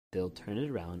they'll turn it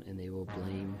around and they will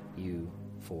blame you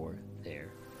for their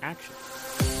actions.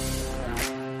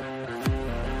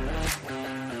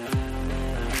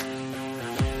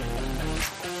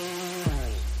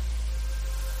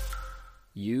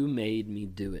 You made me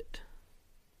do it.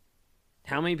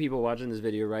 How many people watching this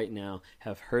video right now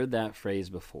have heard that phrase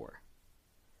before?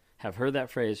 Have heard that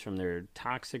phrase from their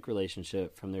toxic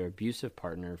relationship, from their abusive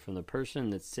partner, from the person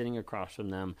that's sitting across from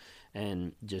them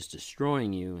and just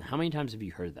destroying you? How many times have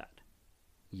you heard that?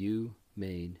 You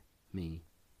made me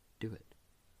do it.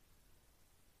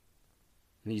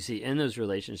 And you see, in those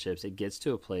relationships, it gets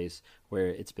to a place where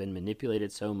it's been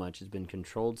manipulated so much, it's been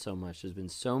controlled so much, there's been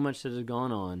so much that has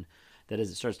gone on, that as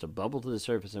it starts to bubble to the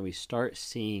surface and we start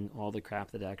seeing all the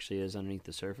crap that actually is underneath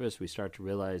the surface, we start to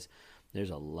realize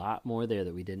there's a lot more there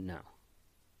that we didn't know.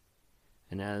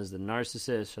 And as the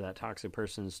narcissist or that toxic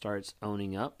person starts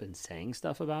owning up and saying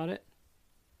stuff about it,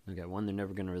 okay, one, they're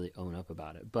never going to really own up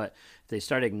about it. But if they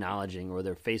start acknowledging or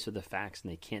they're faced with the facts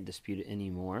and they can't dispute it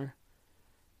anymore,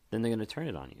 then they're going to turn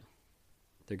it on you.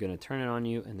 They're going to turn it on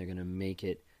you and they're going to make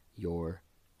it your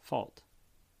fault.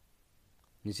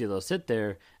 You see, they'll sit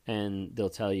there and they'll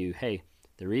tell you, hey,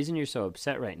 the reason you're so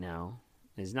upset right now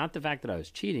is not the fact that I was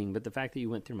cheating, but the fact that you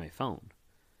went through my phone.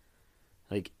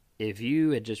 Like, if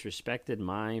you had just respected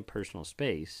my personal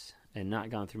space and not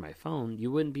gone through my phone, you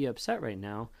wouldn't be upset right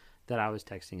now that I was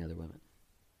texting other women.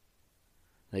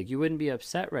 Like, you wouldn't be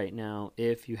upset right now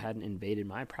if you hadn't invaded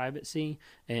my privacy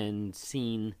and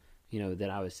seen, that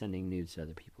I was sending nudes to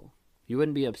other people. You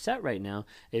wouldn't be upset right now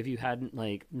if you hadn't,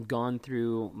 gone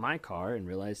through my car and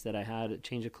realized that I had a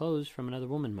change of clothes from another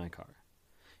woman in my car.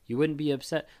 You wouldn't be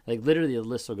upset. Literally, the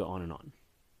list will go on and on.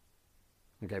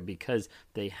 Okay, because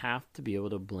they have to be able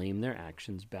to blame their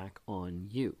actions back on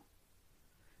you.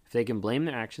 If they can blame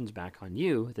their actions back on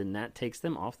you, then that takes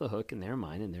them off the hook in their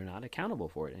mind and they're not accountable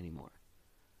for it anymore.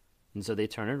 And so they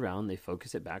turn it around, they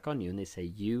focus it back on you, and they say,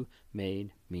 you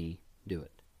made me do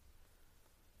it.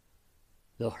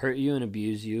 They'll hurt you and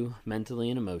abuse you mentally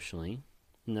and emotionally,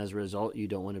 and as a result, you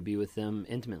don't want to be with them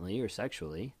intimately or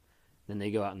sexually. Then they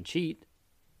go out and cheat,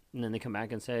 and then they come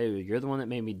back and say, you're the one that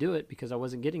made me do it because I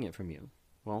wasn't getting it from you.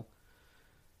 Well,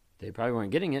 they probably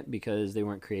weren't getting it because they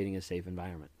weren't creating a safe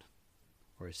environment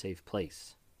or a safe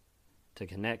place to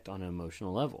connect on an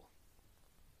emotional level.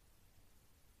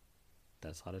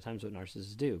 That's a lot of times what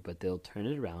narcissists do, but they'll turn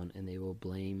it around and they will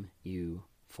blame you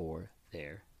for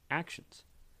their actions.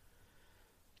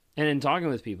 And in talking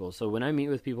with people, so when I meet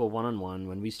with people one-on-one,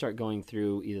 when we start going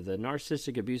through either the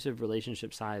narcissistic abusive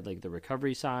relationship side, like the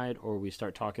recovery side, or we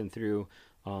start talking through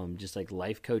just like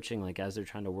life coaching, like as they're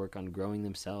trying to work on growing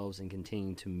themselves and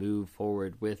continuing to move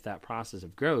forward with that process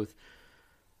of growth,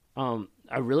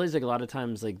 I realize like a lot of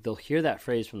times like they'll hear that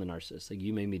phrase from the narcissist, like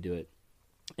you made me do it.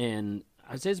 And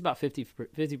I'd say it's about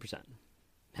 50%.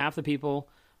 Half the people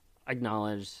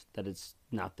acknowledge that it's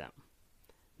not them.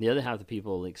 The other half of the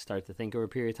people like start to think over a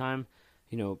period of time,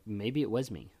 maybe it was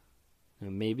me.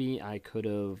 Maybe I could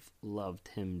have loved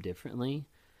him differently.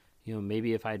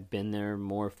 Maybe if I'd been there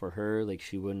more for her, like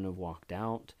she wouldn't have walked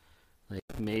out.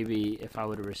 Like maybe if I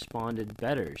would have responded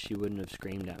better, she wouldn't have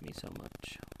screamed at me so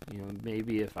much.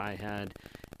 Maybe if I had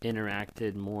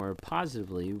interacted more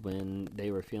positively when they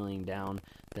were feeling down,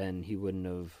 then he wouldn't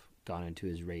have gone into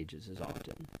his rages as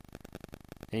often.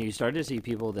 And you start to see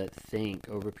people that think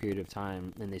over a period of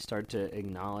time and they start to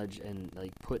acknowledge and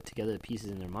like put together the pieces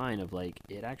in their mind of like,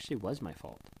 it actually was my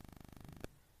fault.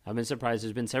 I've been surprised.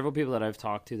 There's been several people that I've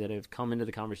talked to that have come into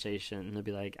the conversation and they'll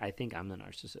be like, I think I'm the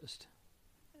narcissist.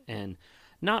 And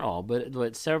not all,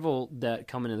 but several that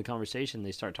come into the conversation,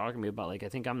 they start talking to me about like, I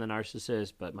think I'm the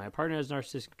narcissist, but my partner has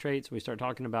narcissistic traits. We start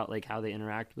talking about like how they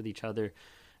interact with each other.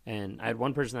 And I had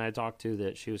one person that I talked to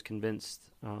that she was convinced,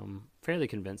 fairly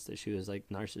convinced that she was like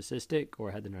narcissistic or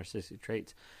had the narcissistic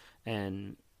traits.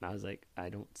 And I was like, I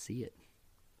don't see it.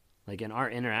 Like in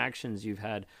our interactions, you've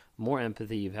had more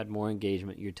empathy, you've had more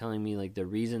engagement. You're telling me like the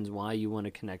reasons why you want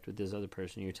to connect with this other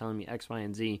person. You're telling me X, Y,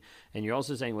 and Z. And you're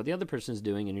also saying what the other person's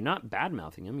doing, and you're not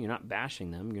bad-mouthing them. You're not bashing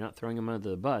them. You're not throwing them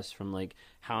under the bus from like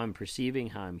how I'm perceiving,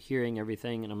 how I'm hearing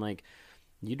everything. And I'm like,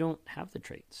 you don't have the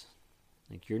traits.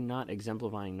 Like, you're not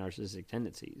exemplifying narcissistic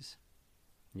tendencies.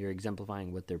 You're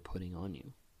exemplifying what they're putting on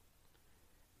you.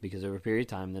 Because over a period of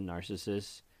time, the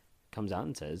narcissist comes out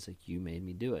and says, like, you made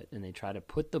me do it. And they try to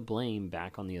put the blame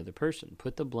back on the other person.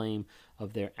 Put the blame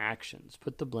of their actions.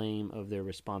 Put the blame of their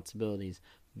responsibilities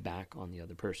back on the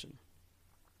other person.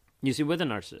 You see, with a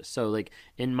narcissist, so like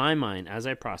in my mind, as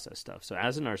I process stuff, so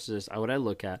as a narcissist, what I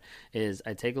look at is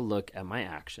I take a look at my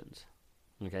actions.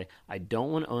 Okay? I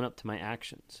don't want to own up to my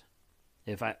actions.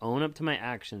 If I own up to my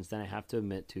actions, then I have to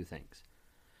admit two things.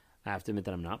 I have to admit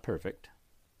that I'm not perfect,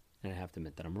 and I have to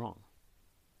admit that I'm wrong.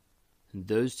 And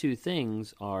those two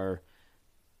things are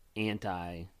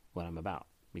anti what I'm about,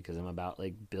 because I'm about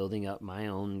like building up my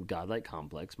own godlike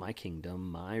complex, my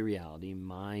kingdom, my reality,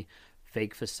 my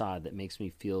fake facade that makes me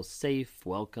feel safe,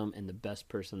 welcome, and the best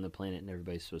person on the planet, and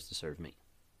everybody's supposed to serve me.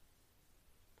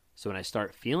 So when I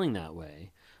start feeling that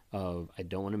way of I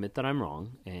don't want to admit that I'm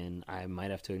wrong, and I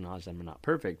might have to acknowledge that I'm not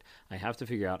perfect, I have to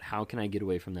figure out how can I get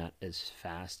away from that as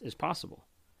fast as possible.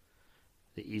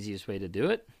 The easiest way to do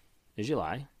it is you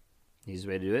lie. The easiest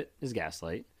way to do it is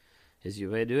gaslight. The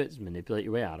easiest way to do it is manipulate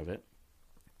your way out of it.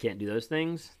 Can't do those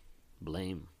things?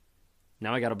 Blame.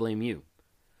 Now I got to blame you.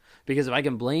 Because if I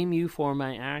can blame you for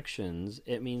my actions,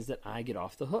 it means that I get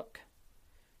off the hook.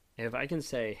 If I can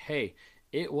say, hey,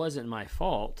 it wasn't my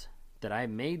fault that I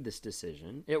made this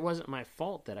decision. It wasn't my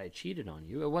fault that I cheated on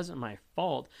you. It wasn't my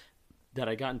fault that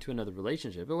I got into another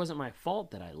relationship. It wasn't my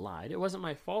fault that I lied. It wasn't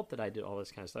my fault that I did all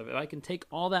this kind of stuff. If I can take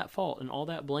all that fault and all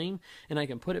that blame and I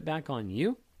can put it back on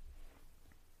you,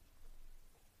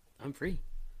 I'm free.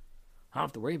 I don't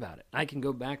have to worry about it. I can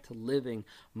go back to living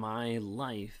my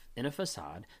life in a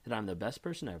facade that I'm the best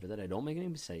person ever, that I don't make any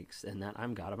mistakes, and that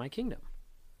I'm God of my kingdom.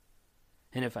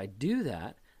 And if I do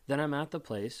that, then I'm at the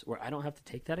place where I don't have to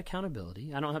take that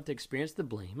accountability. I don't have to experience the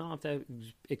blame. I don't have to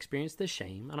experience the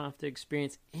shame. I don't have to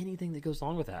experience anything that goes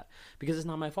along with that, because it's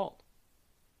not my fault.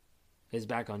 It's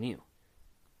back on you.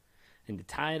 And to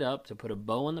tie it up, to put a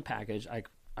bow on the package,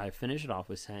 I finish it off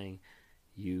with saying,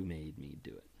 you made me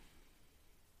do it.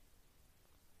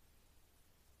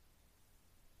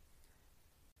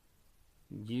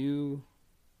 You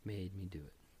made me do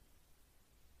it.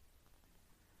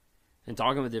 And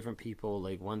talking with different people,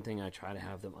 like one thing I try to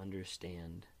have them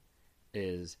understand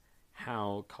is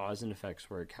how cause and effects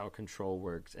work, how control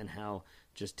works, and how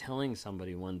just telling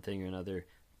somebody one thing or another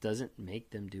doesn't make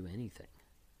them do anything.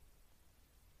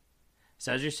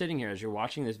 So as you're sitting here, as you're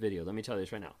watching this video, let me tell you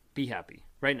this right now. Be happy.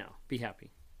 Right now. Be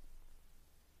happy.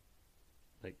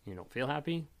 Like, you don't feel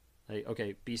happy? Like,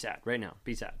 okay, be sad. Right now.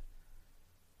 Be sad.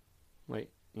 Wait,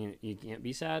 you can't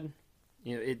be sad?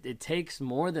 You know, it takes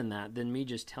more than that, than me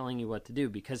just telling you what to do,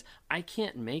 because I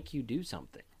can't make you do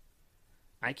something.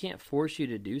 I can't force you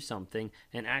to do something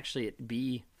and actually it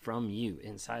be from you,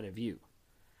 inside of you.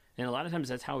 And a lot of times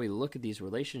that's how we look at these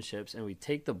relationships, and we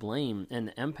take the blame, and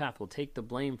the empath will take the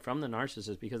blame from the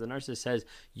narcissist, because the narcissist says,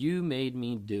 you made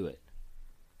me do it.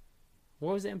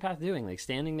 What was the empath doing? Like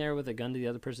standing there with a gun to the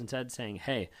other person's head saying,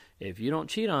 hey, if you don't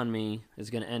cheat on me, it's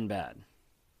going to end bad.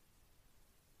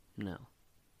 No.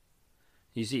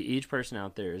 You see, each person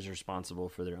out there is responsible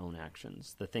for their own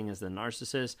actions. The thing is, the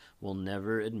narcissist will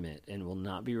never admit and will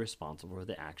not be responsible for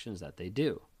the actions that they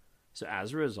do. So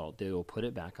as a result, they will put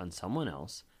it back on someone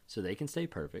else so they can stay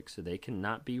perfect, so they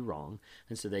cannot be wrong,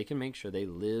 and so they can make sure they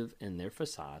live in their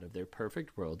facade of their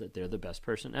perfect world, that they're the best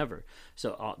person ever.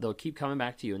 So they'll keep coming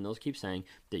back to you, and they'll keep saying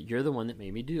that you're the one that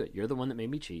made me do it. You're the one that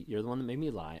made me cheat. You're the one that made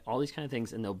me lie. All these kind of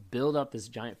things, and they'll build up this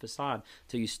giant facade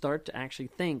till you start to actually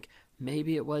think,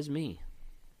 maybe it was me.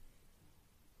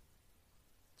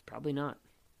 It's probably not.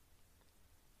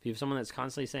 If you have someone that's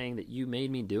constantly saying that you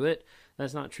made me do it,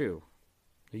 that's not true.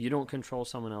 You don't control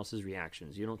someone else's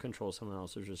reactions. You don't control someone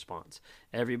else's response.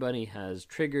 Everybody has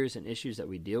triggers and issues that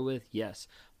we deal with, yes.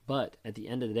 But at the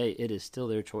end of the day, it is still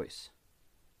their choice.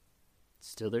 It's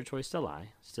still their choice to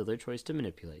lie. Still their choice to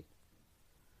manipulate.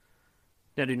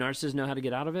 Now, do narcissists know how to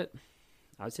get out of it?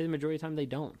 I would say the majority of the time they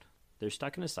don't. They're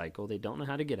stuck in a cycle. They don't know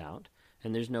how to get out.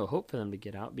 And there's no hope for them to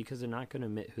get out because they're not going to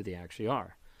admit who they actually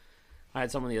are. I had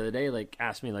someone the other day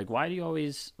ask me why do you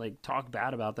always talk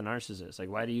bad about the narcissist?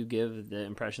 Why do you give the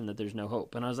impression that there's no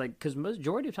hope? And I was like, because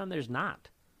majority of the time there's not.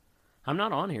 I'm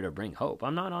not on here to bring hope.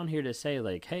 I'm not on here to say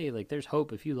hey, there's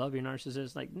hope if you love your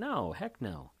narcissist. No, heck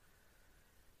no.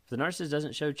 If the narcissist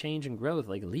doesn't show change and growth,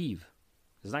 leave.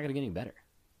 It's not going to get any better.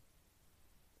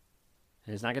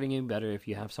 And it's not going to get any better if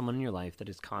you have someone in your life that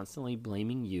is constantly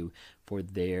blaming you for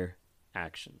their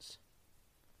actions.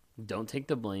 Don't take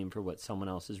the blame for what someone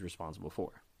else is responsible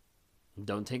for.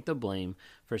 Don't take the blame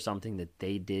for something that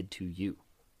they did to you.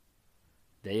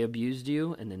 They abused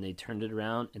you, and then they turned it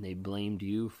around and they blamed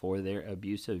you for their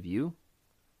abuse of you.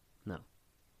 No,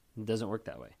 it doesn't work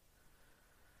that way.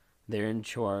 They're in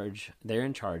charge. They're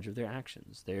in charge of their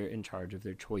actions. They're in charge of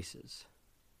their choices,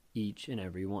 each and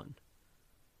every one.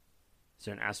 Is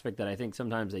there an aspect that I think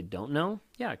sometimes they don't know?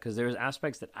 Yeah, because there's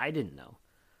aspects that I didn't know.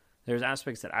 There's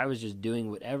aspects that I was just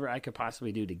doing whatever I could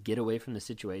possibly do to get away from the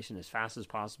situation as fast as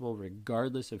possible,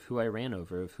 regardless of who I ran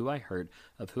over, of who I hurt,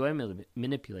 of who I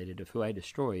manipulated, of who I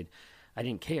destroyed. I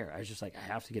didn't care. I was just I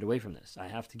have to get away from this. I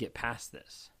have to get past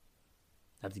this.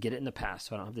 I have to get it in the past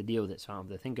so I don't have to deal with it, so I don't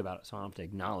have to think about it, so I don't have to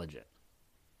acknowledge it.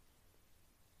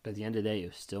 But at the end of the day, it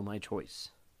was still my choice.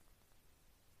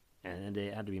 And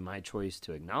it had to be my choice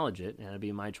to acknowledge it, and it had to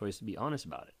be my choice to be honest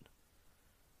about it.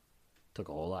 Took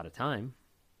a whole lot of time.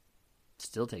 It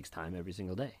still takes time every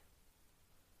single day.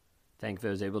 Thankfully,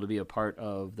 I was able to be a part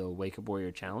of the Wake Up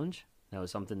Warrior Challenge. That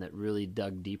was something that really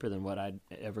dug deeper than what I'd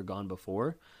ever gone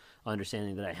before.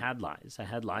 Understanding that I had lies. I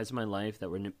had lies in my life that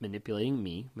were manipulating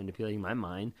me, manipulating my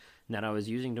mind, and that I was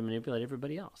using to manipulate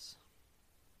everybody else.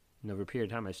 And over a period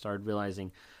of time, I started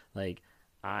realizing, like,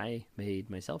 I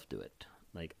made myself do it.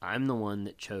 Like, I'm the one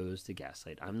that chose to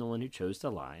gaslight. I'm the one who chose to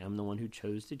lie. I'm the one who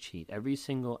chose to cheat. Every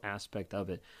single aspect of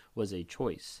it was a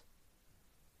choice.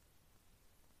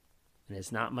 And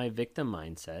it's not my victim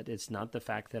mindset. It's not the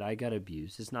fact that I got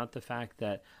abused. It's not the fact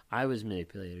that I was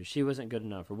manipulated, or she wasn't good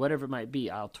enough, or whatever it might be.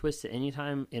 I'll twist it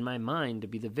anytime in my mind to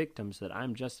be the victim so that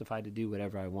I'm justified to do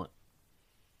whatever I want.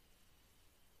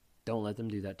 Don't let them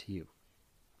do that to you.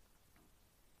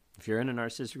 If you're in a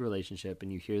narcissistic relationship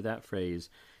and you hear that phrase,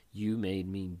 you made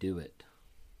me do it,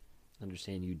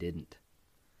 understand you didn't.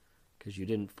 Because you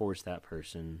didn't force that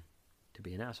person to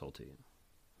be an asshole to you.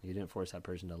 You didn't force that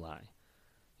person to lie.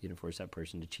 You didn't force that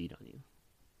person to cheat on you.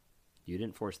 You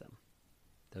didn't force them.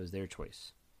 That was their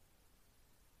choice.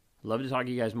 I'd love to talk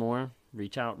to you guys more.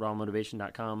 Reach out,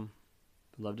 rawmotivation.com.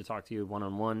 I'd love to talk to you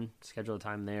one-on-one. Schedule a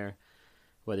time there.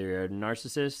 Whether you're a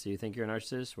narcissist, or you think you're a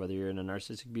narcissist, whether you're in a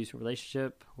narcissistic abusive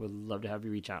relationship, we'd love to have you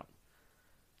reach out.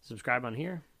 Subscribe on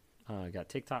here. I got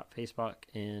TikTok, Facebook,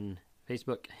 and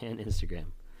Instagram.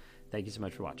 Thank you so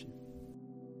much for watching.